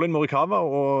 Colin Morikawa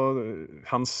og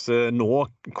hans nå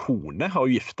kone har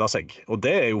jo giftet seg, og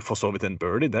det er jo for så vidt en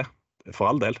birdie det, for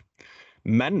all del.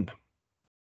 Men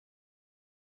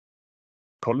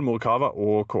Colin Morikawa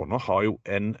og kona har jo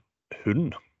en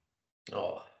hund.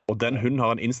 Og den hunden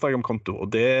har en Instagram-konto,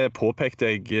 og det påpekte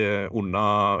jeg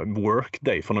under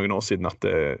Workday for noen år siden, at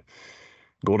det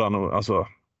går der noe, altså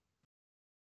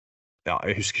ja,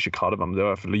 jeg husker ikke hva det var, men det var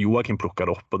i hvert fall Joakim plukket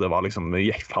det opp, og det var liksom,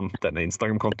 jeg fant denne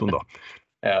Instagram-kontoen da.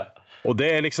 Ja. Og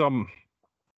det liksom,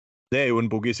 det jo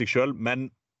en boogie i seg selv, men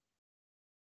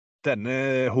denne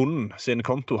hunden sin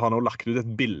konto har nå lagt ut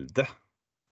et bilde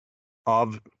av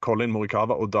Colin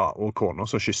Morikawa og kona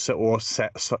som kysser, og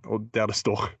der det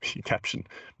står i caption,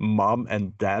 Mom and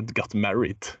Dad got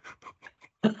married.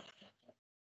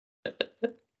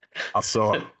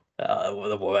 Altså... Ja,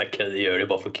 det må være kødd, de gjør det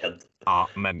bare for kødd. Ja,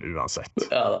 men uansett.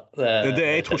 Ja,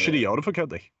 jeg tror ikke de gjør det for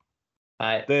kødd, jeg.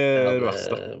 Nei, det det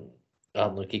verste. Jeg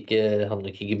hadde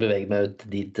nok ikke beveget meg ut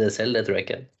dit selv, det tror jeg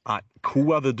ikke. Nei,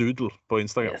 Koa the Doodle på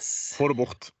Instagram. Yes. Få det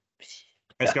bort.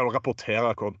 Jeg skal rapportere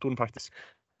kontoen, faktisk.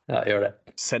 Ja, gjør det.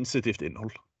 Sensitivt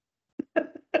innhold.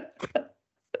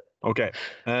 Ok.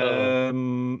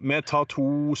 Vi tar 2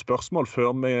 spørsmål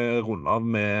før vi runder av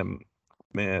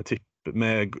med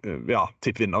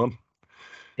tippvinneren.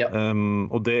 Ja.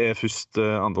 Og det først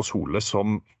Anders Hole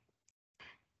som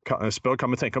spør hva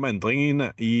vi tenker om endringene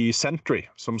i Sentry,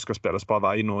 som skal spilles på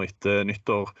vei nå etter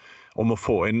nyttår, om å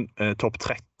få inn topp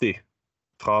 30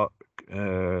 fra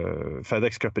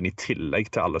FedEx-cupen i tillegg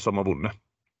til alle som har vunnet.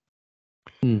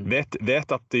 Vet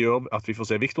at det gjør at vi får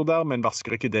se Victor der, men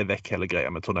vasker ikke det vekk hele greia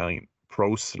med turneringen.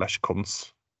 Pros/cons.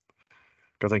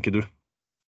 Hva tenker du?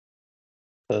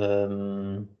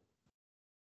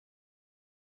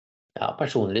 Ja,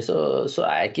 personlig så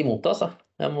jeg ikke imot det, altså.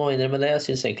 Jeg må innrømme det. Jeg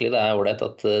synes egentlig det ordentlig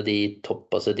at jeg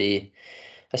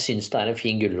synes det en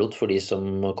fin gulrot for de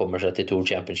som kommer seg til Tour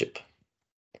Championship.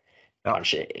 Ja.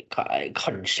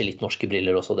 Kanskje litt norske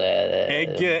briller også.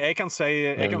 Jeg kan si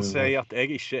at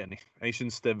jeg ikke enig. Jeg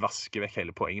synes det vasker vekk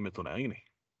hele poenget med turneringen.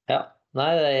 Ja,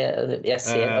 nei, jeg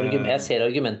ser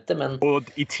argumentet, men... Og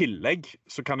i tillegg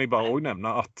så kan jeg bare også nevne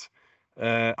at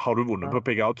har du vunnet på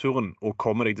PGA-turen og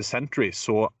kommer deg til Sentry,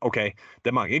 så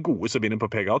det mange gode som vinner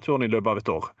på PGA-turen i løpet av et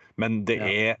år, men det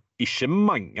ikke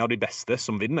mange av de beste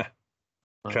som vinner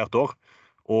hvert år.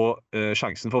 Og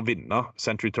sjansen for å vinne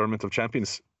Sentry Tournament of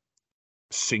Champions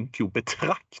synker jo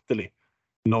betraktelig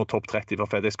når topp 30 fra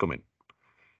FedEx kommer inn.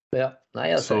 Ja, nei,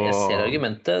 jeg ser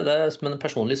argumentet, men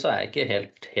personlig så jeg ikke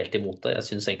helt imot det. Jeg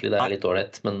synes egentlig det litt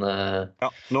dårlig, men... Ja,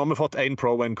 nå har vi fått en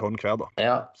pro og en con hver da.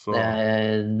 Ja,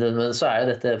 men så jo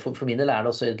dette, for min del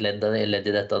det også et ledd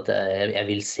i dette at jeg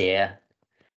vil se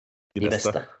de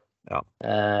beste. Ja.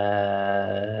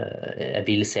 Jeg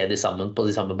vil se de sammen på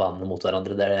de samme banene mot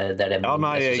hverandre. Det det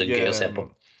jeg synes gøy å se på.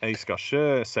 Jeg skal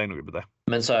ikke si noe på det.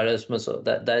 Men så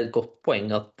det et godt poeng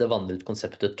at det vanner ut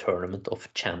konseptet Tournament of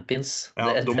Champions.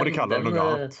 Ja, da må de kalle det noe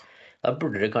annet. Da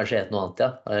burde det kanskje hete noe annet, ja.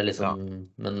 Liksom,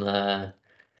 men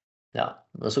ja,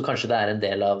 så kanskje det en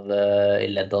del av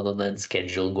i ledd av den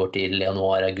schedule går til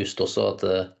januar-august også,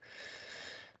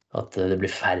 at det blir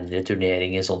færre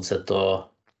turneringer sånn sett å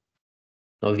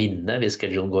vinne hvis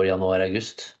schedulen går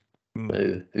januar-august.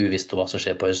 Uvisst hva som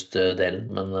skjer på høstdelen,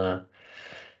 men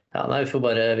ja, nei,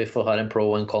 vi får ha en pro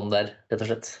og en con der, rett og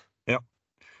slett. Ja.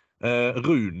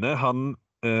 Rune, han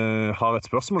har et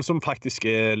spørsmål som faktisk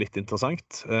litt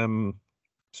interessant,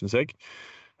 synes jeg.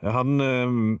 Han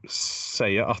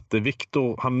sier at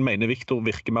han mener Victor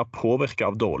virker mer påvirket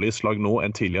av dårlige slag nå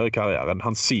enn tidligere i karrieren.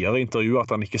 Han sier i intervjuet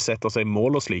at han ikke setter seg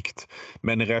mål og slikt,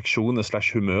 men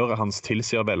reaksjoner/humøret hans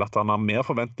tilsier vel at han har mer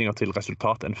forventninger til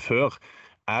resultat enn før.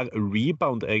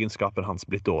 Rebound-egenskapen hans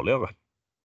blitt dårligere?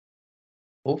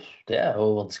 Det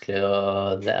jo vanskelig,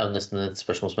 og det jo nesten et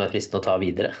spørsmål som fristende å ta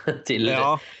videre til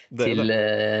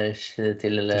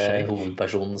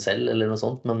hovedpersonen selv, eller noe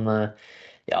sånt. Men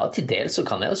ja, til dels så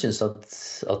kan jeg jo synes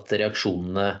at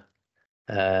reaksjonene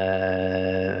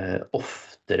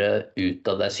oftere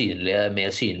utad synlige,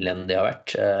 mer synlige enn de har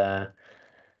vært.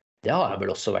 Det har jeg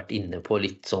vel også vært inne på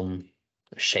litt sånn,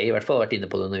 Shea i hvert fall har vært inne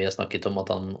på det når vi har snakket om at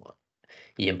han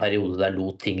i en periode der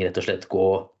lot ting rett og slett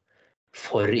gå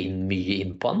for mye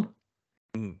inn på han.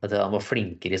 At han var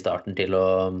flinkere i starten til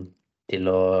å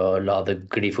la det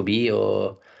gli forbi,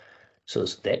 og så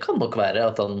det kan nok være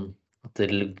at det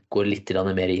går litt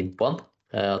mer inn på han.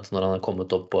 At når han har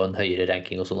kommet opp på en høyere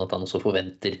ranking og sånn, at han også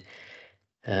forventer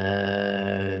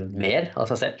mer av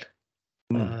seg selv.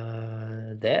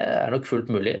 Det nok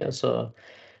fullt mulig. Så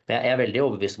jeg veldig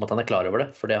overbevist om at han klar over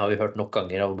det, for det har vi hørt nok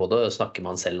ganger av både å snakke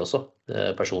med han selv også,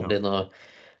 personlig, nå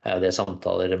det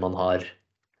samtaler man har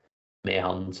med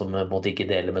han som på en måte ikke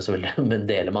deler med så veldig, men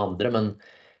deler med andre,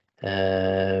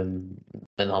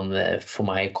 men han for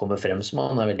meg kommer frem som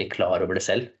han veldig klar over det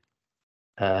selv.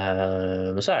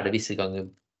 Men så det visse ganger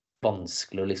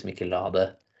vanskelig å liksom ikke la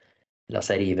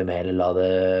seg rive med,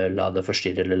 eller la det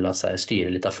forstyrre, eller la seg styre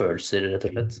litt av følelser, rett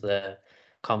og slett. Så det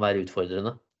kan være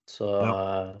utfordrende. Så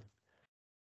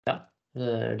ja,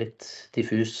 Litt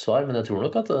diffus svar, men jeg tror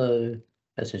nok at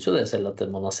jeg synes jo det selv at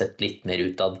man har sett litt mer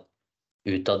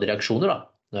utad reaksjoner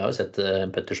da. Jeg har jo sett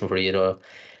Petter som flyr og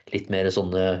litt mer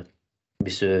sånne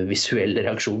visuelle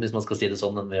reaksjon, hvis man skal si det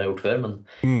sånn, enn vi har gjort før, men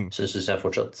så synes jeg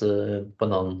fortsatt, på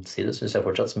en annen side, synes jeg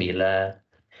fortsatt smilet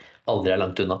aldri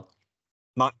langt unna.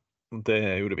 Nei, det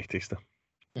jo det viktigste.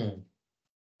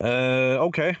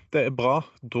 Ok, det bra.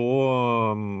 Da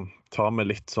tar vi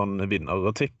litt sånn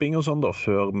vinnertipping og sånn da,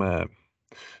 før vi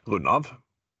runder av.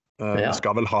 Vi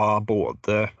skal vel ha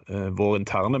både vår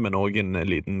interne, men også en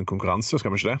liten konkurranse,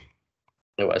 skal vi ikke det?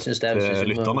 Jo, jeg synes det.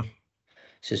 Til lytterne.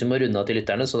 Jeg synes vi må runde av til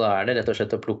lytterne, så da det rett og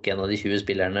slett å plukke en av de 20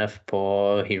 spillerne på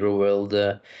Hero World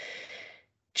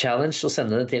Challenge og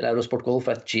sende det til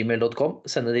eurosportgolf@gmail.com.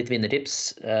 Sende ditt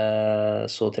vinnertips,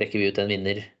 så trekker vi ut en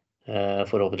vinner,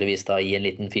 forhåpentligvis da i en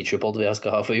liten featurepod vi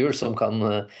skal ha for jul, så kan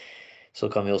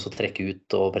vi også trekke ut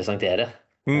og presentere.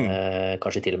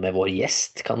 Kanskje til og med vår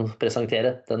gjest kan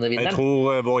presentere denne vinneren. Jeg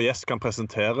tror vår gjest kan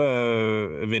presentere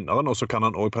vinneren, og så kan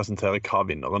han også presentere hva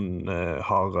vinneren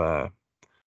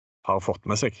har fått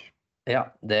med seg.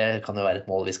 Ja, det kan jo være et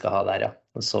mål vi skal ha der, ja.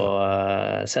 Så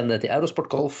send det til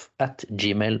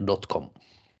eurosportgolf@gmail.com.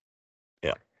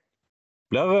 Ja.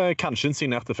 Blir kanskje en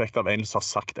signert effekt av en som har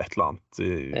sagt et eller annet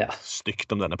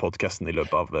stygt om denne podcasten i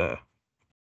løpet av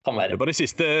de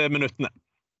siste minuttene.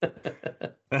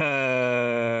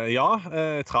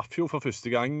 Traff jo for første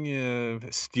gang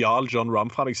stjal John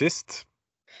Rahm fra deg sist.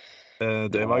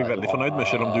 Det var jeg veldig fornøyd med,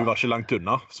 selv om du var ikke langt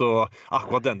unna. Så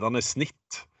akkurat den der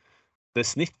det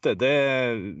snittet,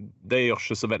 det gjør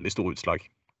ikke så veldig stor utslag.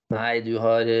 Nei, du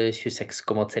har 26,3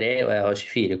 og jeg har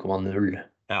 24,0.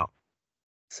 Ja.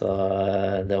 Så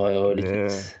det var jo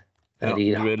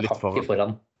litt hakket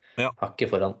foran. Ja.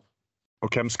 Hakket foran. Og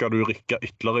hvem skal du rykke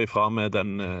ytterligere ifra med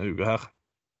den uka her?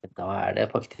 Da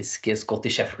det faktisk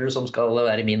Scotty Scheffler som skal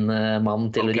være min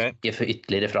mann til å rykke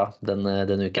ytterligere fra den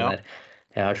uken her.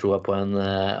 Jeg har troet på en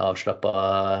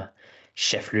avslappet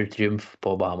Scheffler-triumf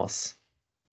på Bahamas.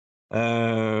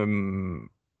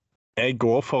 Jeg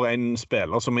går for en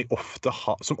spiller som ofte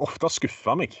har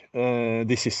skuffet meg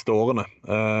de siste årene.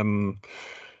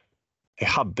 Jeg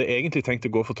hadde egentlig tenkt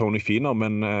å gå for Tony Finau,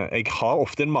 men jeg har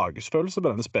ofte en magesfølelse på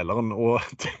denne spilleren, og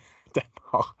den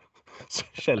har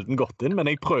sjelden gått inn, men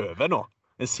jeg prøver nå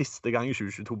en siste gang i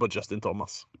 2022 på Justin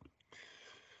Thomas.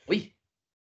 Oi!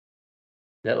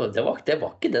 Det var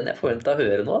ikke den jeg forventet å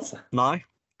høre nå, altså. Nei.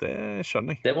 Det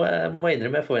skjønner jeg. Det må jeg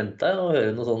innrømme, jeg forventet å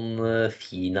høre noe sånn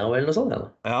Finau eller noe sånt.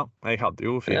 Ja, jeg hadde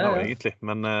jo Finau egentlig,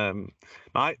 men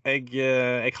nei, jeg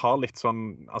har litt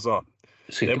sånn, altså,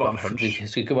 det bare en hunch. Du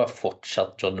skulle ikke bare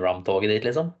fortsatt John Rahm-toget ditt,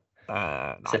 liksom?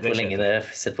 Nei, sett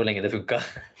hvor lenge det funket.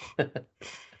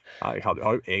 Nei, jeg har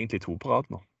jo egentlig 2 på rad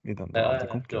nå. I denne du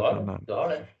har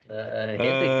det. Det helt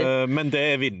riktig. Men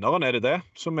det vinneren, det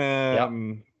som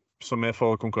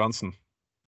for konkurransen?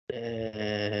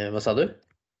 Hva sa du?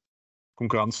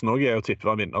 Konkurransen også jo tippet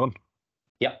av vinneren.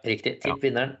 Ja, riktig. Tipp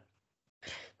vinneren.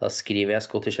 Da skriver jeg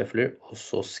Scotty Scheffler, og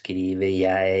så skriver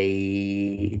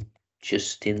jeg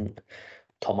Justin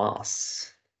Thomas.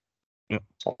 Ja.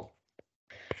 Sånn.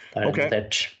 Da det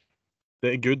notert.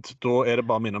 Det good. Da det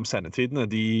bare minne om sendetidene.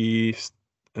 De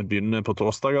begynner på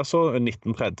torsdag, altså.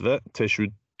 19.30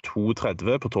 til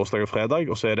 22.30 på torsdag og fredag,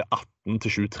 og så det 18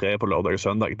 til 23 på lørdag og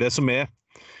søndag. Det som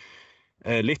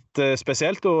litt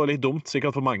spesielt og litt dumt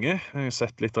sikkert for mange. Jeg har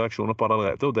sett litt reaksjoner på det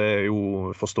allerede, og det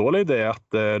jo forståelig. Det at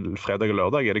fredag og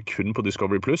lørdag det kun på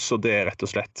Discovery Plus, og det rett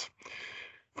og slett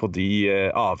fordi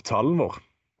avtalen vår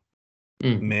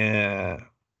med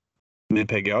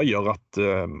PGA gjør at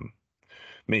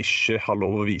vi ikke har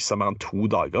lov å vise mer enn 2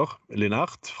 dager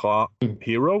lineært fra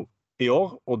Hero i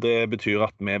år, og det betyr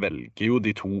at vi velger jo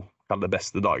de 2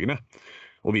 beste dagene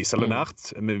å vise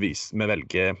lineært. Vi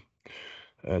velger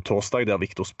torsdag der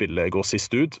Victor går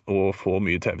sist ut og får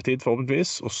mye TV-tid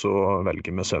forhåpentligvis, og så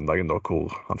velger vi søndagen da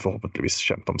hvor han forhåpentligvis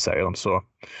kjemper om seieren, så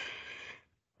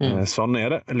sånn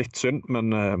det. Litt synd, men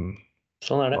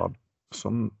sånn det.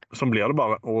 Sånn blir det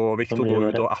bare, og Victor går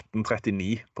ut da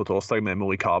 18.39 på torsdag med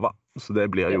Morikawa, så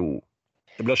det blir jo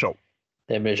det blir show.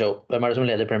 Det blir show. Hvem det som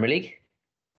leder Premier League?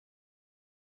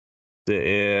 Det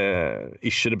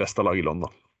ikke det beste laget i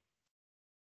London.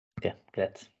 Ok,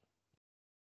 greit.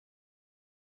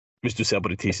 Hvis du ser på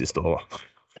de 10 siste årene.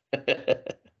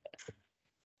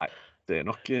 Nei, det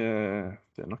nok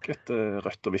et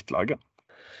rødt og hvitt lag.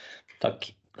 Takk.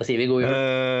 Da sier vi god jul.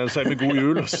 Så vi god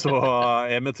jul, så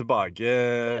vi tilbake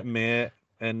med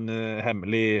en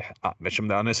hemmelig, jeg vet ikke om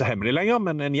det så hemmelig lenger,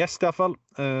 men en gjest i hvert fall.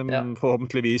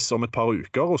 Forhåpentligvis om et par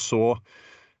uker, og så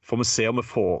får vi se om vi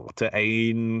får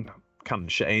til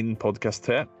kanskje en podcast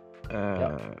til.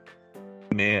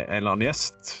 med en eller annen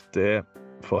gjest, det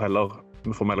vi får heller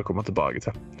komme tilbake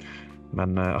til.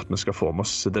 Men at vi skal få med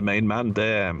oss The Main Man, det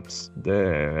er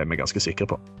vi ganske sikre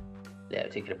på. Det er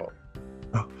vi sikre på.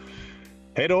 Ja.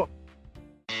 Hei da!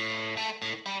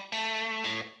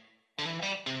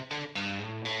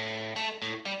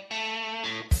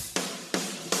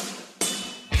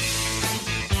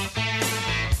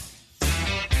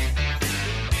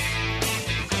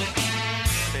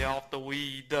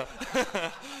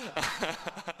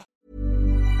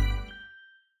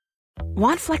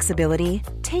 Want flexibility?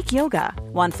 Take yoga.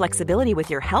 Want flexibility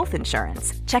with your health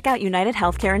insurance? Check out United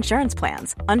Healthcare Insurance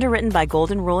Plans. Underwritten by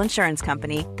Golden Rule Insurance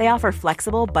Company, they offer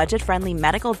flexible, budget-friendly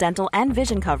medical, dental, and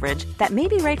vision coverage that may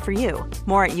be right for you.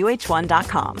 More at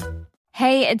uh1.com.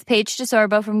 Hey, it's Paige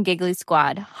DeSorbo from Giggly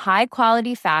Squad. High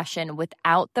quality fashion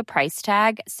without the price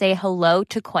tag. Say hello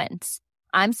to Quince.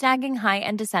 I'm snagging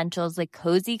high-end essentials like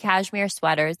cozy cashmere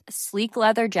sweaters, sleek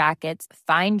leather jackets,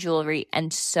 fine jewelry,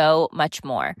 and so much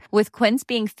more. With Quince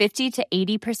being 50 to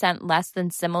 80% less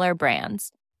than similar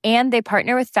brands. And they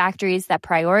partner with factories that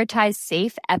prioritize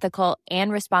safe, ethical,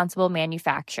 and responsible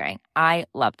manufacturing. I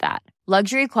love that.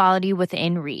 Luxury quality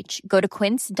within reach. Go to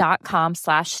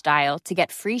quince.com/style to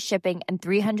get free shipping and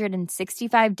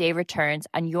 365-day returns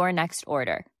on your next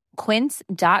order.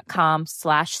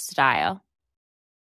 Quince.com/style.